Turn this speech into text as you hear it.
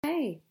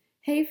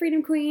Hey,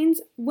 Freedom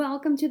Queens.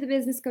 Welcome to the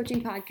Business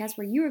Coaching Podcast,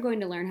 where you are going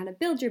to learn how to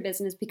build your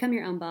business, become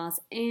your own boss,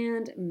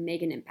 and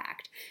make an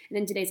impact. And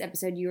in today's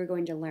episode, you are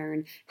going to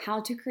learn how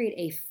to create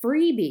a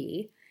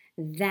freebie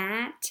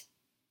that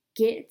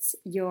gets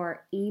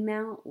your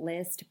email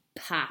list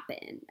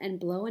popping and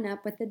blowing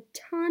up with a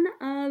ton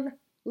of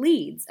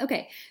leads.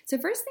 Okay, so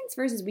first things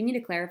first is we need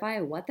to clarify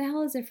what the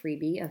hell is a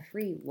freebie? A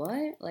free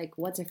what? Like,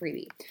 what's a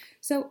freebie?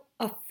 So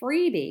a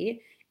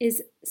freebie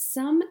is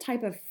some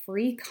type of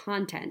free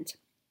content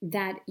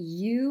that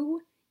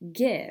you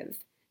give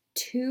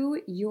to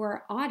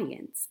your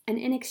audience. And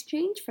in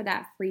exchange for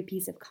that free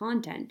piece of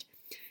content,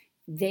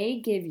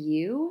 they give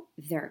you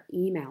their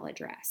email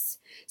address.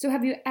 So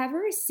have you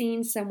ever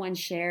seen someone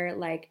share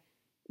like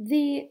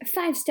the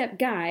 5-step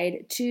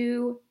guide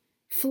to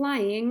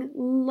flying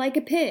like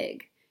a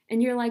pig?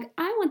 And you're like,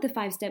 I want the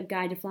 5-step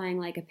guide to flying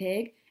like a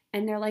pig.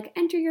 And they're like,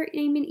 enter your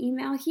name and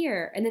email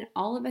here. And then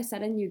all of a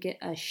sudden you get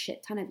a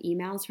shit ton of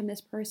emails from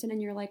this person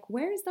and you're like,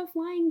 where's the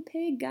flying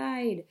pig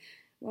guide?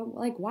 Well,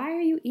 like, why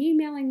are you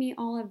emailing me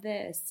all of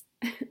this?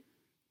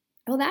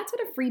 Well, that's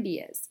what a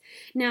freebie is.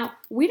 Now,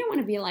 we don't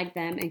want to be like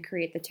them and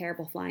create the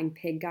terrible flying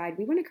pig guide.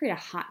 We want to create a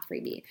hot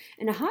freebie.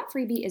 And a hot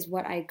freebie is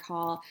what I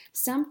call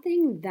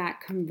something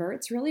that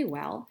converts really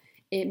well.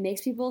 It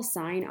makes people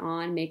sign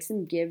on, makes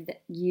them give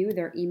you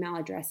their email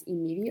address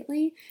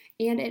immediately,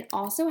 and it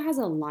also has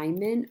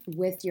alignment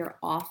with your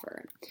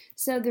offer.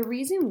 So the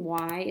reason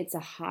why it's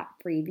a hot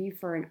freebie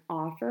for an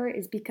offer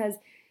is because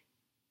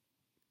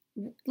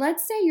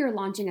let's say you're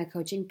launching a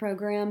coaching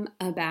program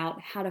about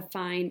how to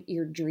find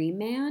your dream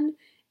man,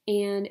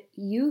 and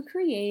you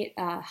create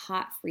a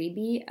hot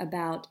freebie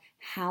about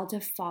how to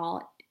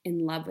fall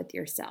in love with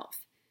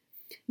yourself.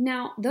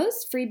 Now,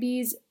 those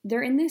freebies,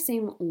 they're in the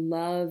same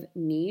love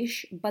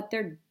niche, but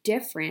they're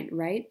different,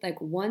 right?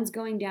 Like one's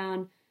going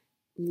down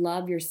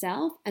love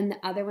yourself and the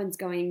other one's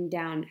going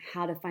down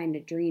how to find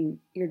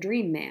your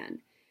dream man.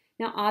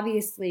 Now,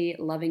 obviously,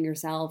 loving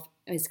yourself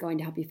is going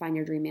to help you find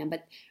your dream man,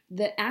 but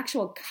the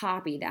actual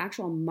copy, the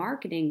actual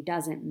marketing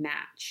doesn't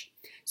match.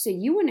 So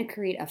you want to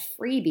create a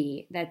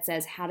freebie that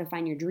says how to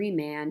find your dream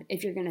man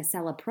if you're going to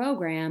sell a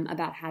program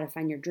about how to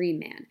find your dream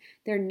man.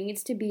 There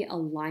needs to be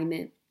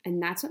alignment. And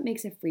that's what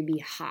makes a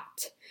freebie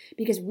hot,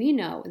 because we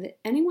know that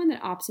anyone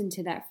that opts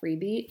into that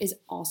freebie is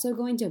also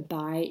going to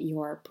buy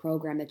your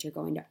program that you're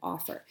going to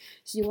offer.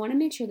 So you want to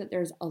make sure that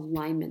there's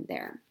alignment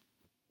there.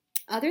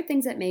 Other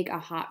things that make a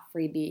hot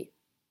freebie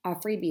a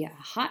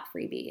hot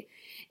freebie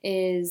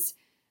is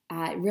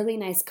really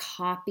nice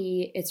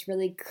copy. It's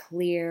really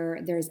clear.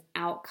 There's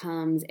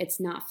outcomes. It's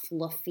not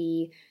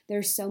fluffy.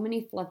 There's so many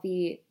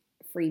fluffy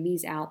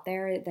freebies out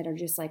there that are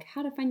just like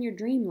how to find your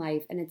dream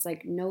life, and it's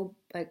like, no,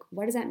 like,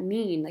 what does that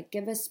mean? Like,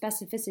 give us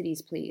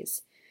specificities,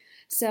 please.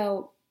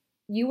 So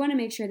you want to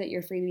make sure that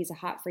your freebie is a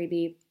hot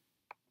freebie.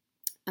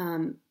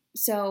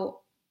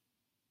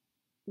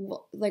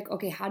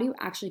 Okay, how do you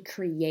actually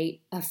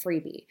create a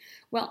freebie?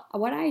 Well,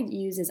 what I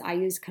use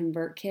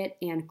ConvertKit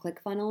and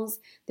ClickFunnels.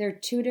 They're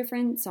two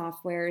different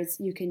softwares.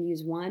 You can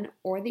use one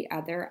or the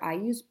other. I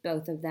use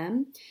both of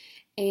them,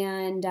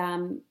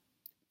 and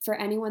for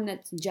anyone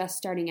that's just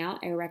starting out,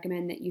 I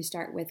recommend that you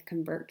start with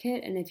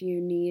ConvertKit. And if you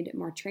need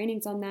more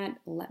trainings on that,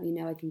 let me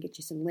know. I can get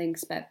you some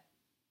links. But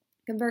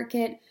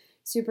ConvertKit,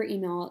 super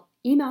email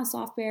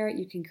software.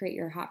 You can create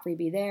your hot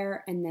freebie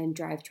there and then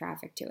drive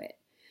traffic to it.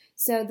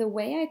 So the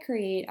way I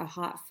create a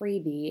hot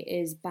freebie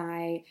is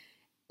by,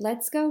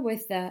 let's go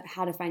with the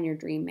how to find your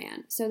dream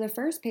man. So the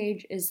first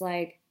page is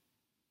like,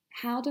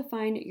 how to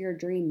find your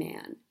dream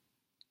man.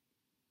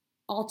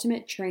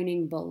 Ultimate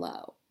training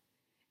below.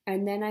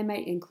 And then I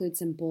might include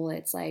some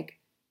bullets like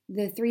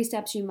the 3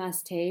 steps you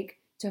must take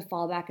to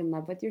fall back in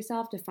love with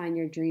yourself to find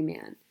your dream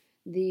man.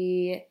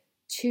 The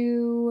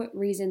 2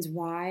 reasons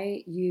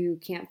why you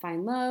can't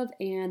find love,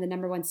 and the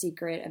number 1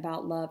 secret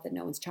about love that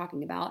no one's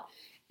talking about.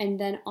 And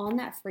then on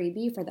that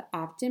freebie for the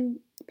opt-in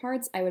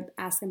parts, I would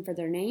ask them for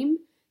their name,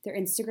 their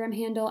Instagram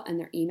handle, and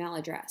their email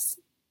address.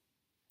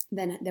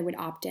 Then they would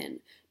opt in.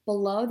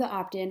 Below the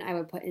opt-in, I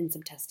would put in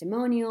some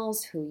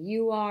testimonials, who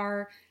you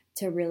are,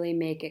 to really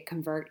make it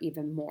convert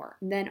even more.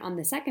 Then on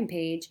the second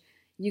page,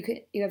 you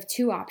have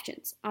 2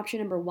 options. Option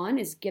number 1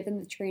 is give them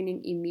the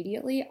training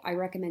immediately. I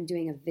recommend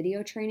doing a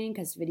video training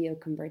because video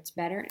converts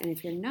better. And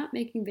if you're not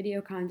making video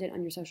content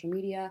on your social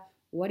media,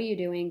 what are you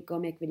doing? Go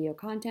make video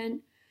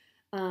content.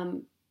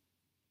 So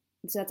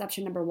that's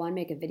option number 1,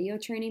 make a video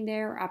training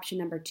there. Option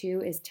number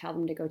 2 is tell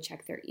them to go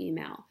check their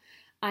email.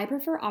 I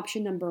prefer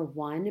option number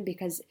 1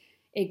 because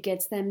it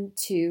gets them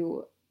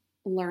to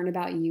learn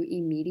about you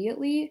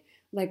immediately.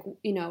 Like,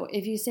 you know,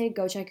 if you say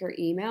go check your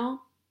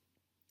email,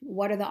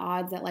 what are the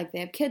odds that like they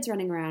have kids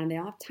running around and they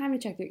don't have time to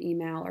check their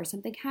email, or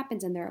something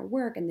happens and they're at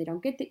work and they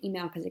don't get the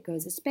email because it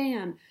goes to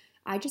spam?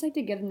 I just like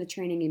to give them the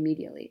training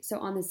immediately. So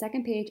on the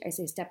second page, I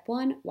say step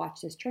 1,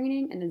 watch this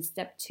training. And then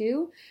step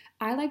 2,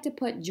 I like to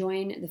put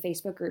join the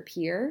Facebook group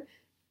here,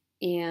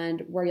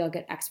 and where you'll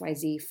get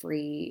XYZ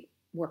free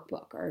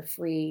workbook or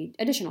free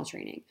additional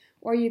training.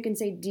 Or you can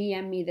say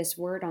DM me this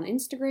word on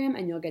Instagram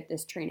and you'll get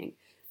this training.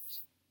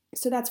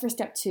 So that's for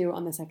step 2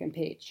 on the second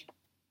page.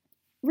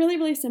 Really,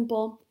 really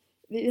simple.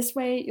 This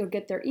way you'll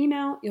get their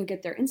email, you'll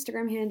get their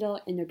Instagram handle,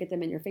 and you'll get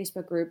them in your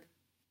Facebook group,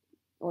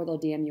 or they'll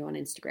DM you on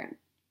Instagram.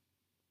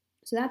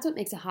 So that's what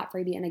makes a hot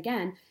freebie. And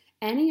again,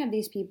 any of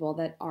these people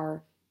that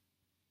are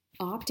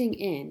opting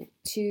in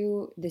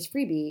to this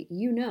freebie,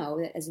 you know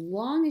that as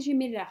long as you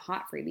made it a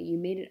hot freebie, you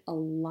made it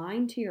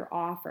aligned to your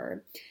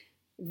offer,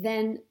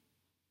 then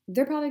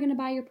they're probably going to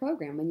buy your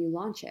program when you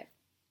launch it.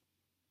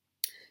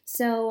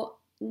 So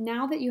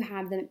now that you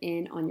have them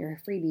in on your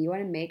freebie, you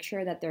want to make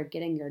sure that they're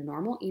getting your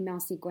normal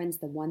email sequence,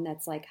 the one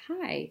that's like,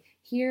 hi,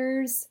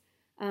 here's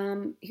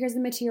the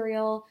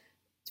material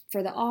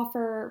for the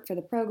offer, for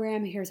the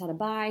program, here's how to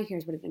buy,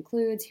 here's what it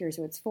includes, here's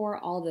who it's for,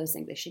 all of those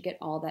things. They should get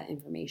all that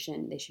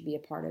information. They should be a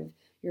part of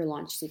your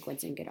launch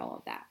sequence and get all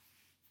of that.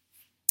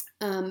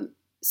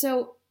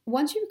 So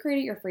once you've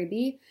created your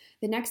freebie,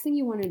 the next thing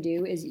you want to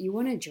do is you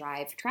want to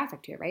drive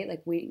traffic to it, right?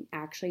 Like we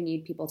actually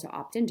need people to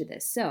opt into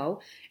this.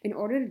 So in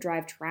order to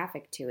drive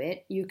traffic to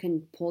it, you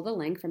can pull the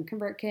link from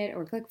ConvertKit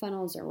or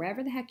ClickFunnels or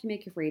wherever the heck you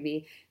make your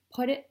freebie,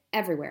 put it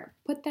everywhere.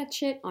 Put that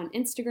shit on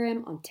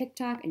Instagram, on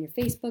TikTok, and your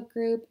Facebook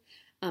group.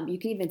 You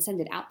can even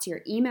send it out to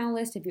your email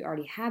list if you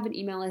already have an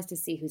email list to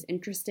see who's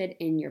interested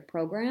in your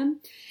program.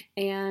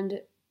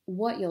 And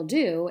what you'll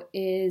do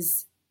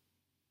is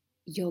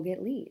you'll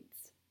get leads.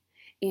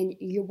 And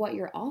what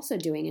you're also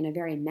doing in a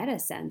very meta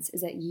sense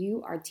is that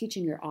you are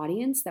teaching your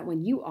audience that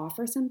when you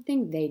offer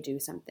something, they do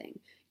something.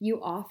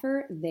 You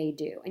offer, they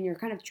do. And you're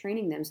kind of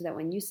training them so that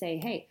when you say,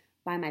 hey,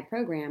 buy my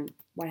program,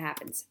 what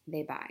happens?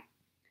 They buy.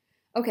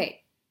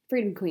 Okay,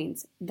 Freedom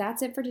Queens,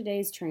 that's it for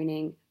today's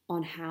training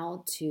on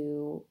how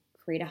to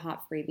create a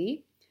hot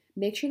freebie.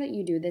 Make sure that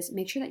you do this.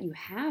 Make sure that you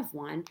have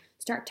one.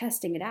 Start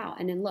testing it out.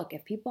 And then look,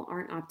 if people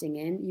aren't opting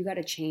in, you got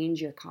to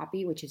change your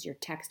copy, which is your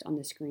text on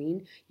the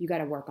screen. You got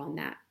to work on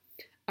that.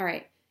 All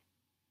right,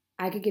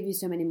 I could give you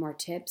so many more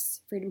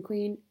tips, Freedom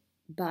Queen,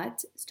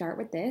 but start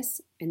with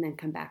this and then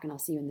come back and I'll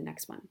see you in the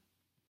next one.